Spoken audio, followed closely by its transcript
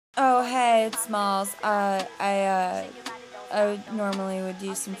Oh, hey, it's Smalls. I normally would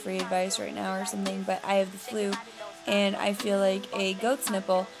do some free advice right now or something, but I have the flu, and I feel like a goat's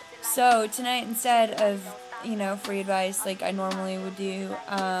nipple. So tonight, instead of, free advice like I normally would do,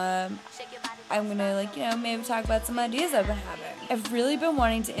 I'm gonna, maybe talk about some ideas I've been having. I've really been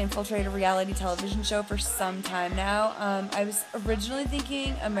wanting to infiltrate a reality television show for some time now. I was originally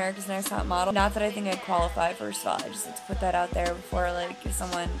thinking America's Next Top Model. Not that I think I'd qualify, first of all. I just like to put that out there before, if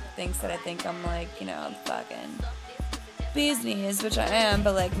someone thinks that I think I'm, fucking bee's knees, which I am,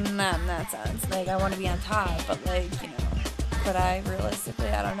 but, not in that sense. I want to be on top, but, could I realistically?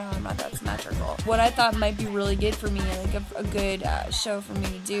 I don't know. I'm not that symmetrical. What I thought might be really good for me, a good show for me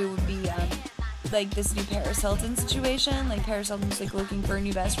to do would be, this new Paris Hilton situation. Paris Hilton's, looking for a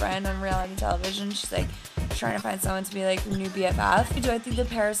new best friend on reality television. She's, trying to find someone to be, her new BFF. Do I think that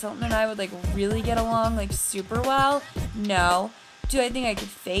Paris Hilton and I would, really get along, super well? No. Do I think I could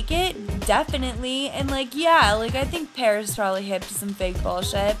fake it? Definitely. And, yeah, I think Paris is probably hip to some fake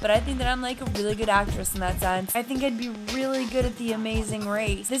bullshit, but I think that I'm, a really good actress in that sense. I think I'd be really good at The Amazing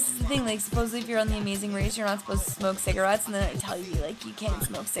Race. This is the thing, supposedly if you're on The Amazing Race, you're not supposed to smoke cigarettes, and then I tell you, you can't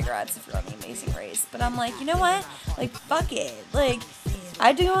smoke cigarettes if you're on The Amazing Race. But I'm you know what? Fuck it.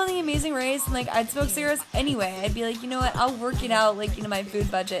 I'd go on The Amazing Race, and, I'd smoke cigarettes anyway. I'd be you know what, I'll work it out, my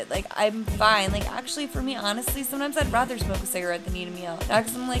food budget. I'm fine. Actually, for me, honestly, sometimes I'd rather smoke a cigarette than eat a meal. Not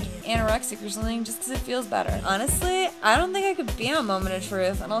because I'm, anorexic or something, just because it feels better. Honestly, I don't think I could be on Moment of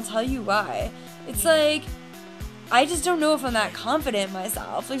Truth, and I'll tell you why. It's I just don't know if I'm that confident in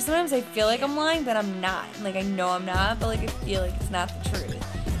myself. Sometimes I feel like I'm lying, but I'm not. I know I'm not, but, I feel like it's not the truth.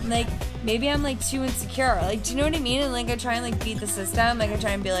 And, maybe I'm, too insecure. Do you know what I mean? And, I try and, beat the system. I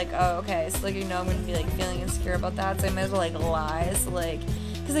try and be oh, okay. So, I'm going to be, feeling insecure about that. So I might as well, lie. So,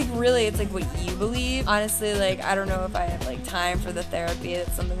 because, really, it's, what you believe. Honestly, I don't know if I have, time for the therapy.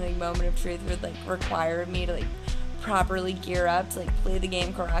 That's something, Moment of Truth would, require me to, properly gear up to, play the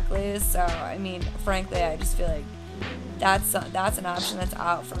game correctly. So, I mean, frankly, I just feel that's an option that's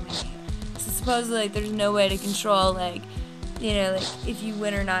out for me. So, supposedly, there's no way to control, if you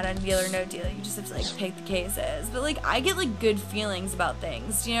win or not on Deal or No Deal, you just have to, pick the cases. But, I get, good feelings about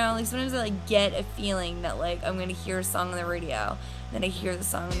things, sometimes I, get a feeling that, I'm gonna hear a song on the radio, then I hear the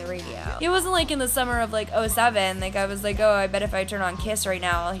song on the radio. It wasn't, in the summer of, '07, I was oh, I bet if I turn on Kiss right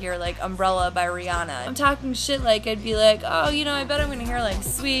now, I'll hear, Umbrella by Rihanna. I'm talking shit, I'd be oh, I bet I'm gonna hear,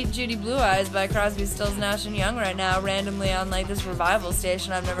 Sweet Judy Blue Eyes by Crosby, Stills, Nash & Young right now, randomly on, this revival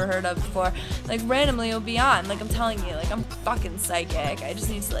station I've never heard of before. Randomly it'll be on. I'm telling you, I'm fucking psychic. I just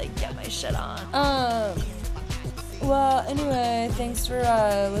need to, get my shit on. Well, anyway, thanks for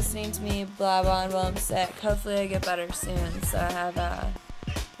listening to me blab on while I'm sick. Hopefully I get better soon, so I have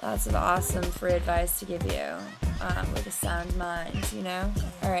lots of awesome free advice to give you with a sound mind,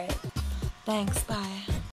 Alright, thanks, bye.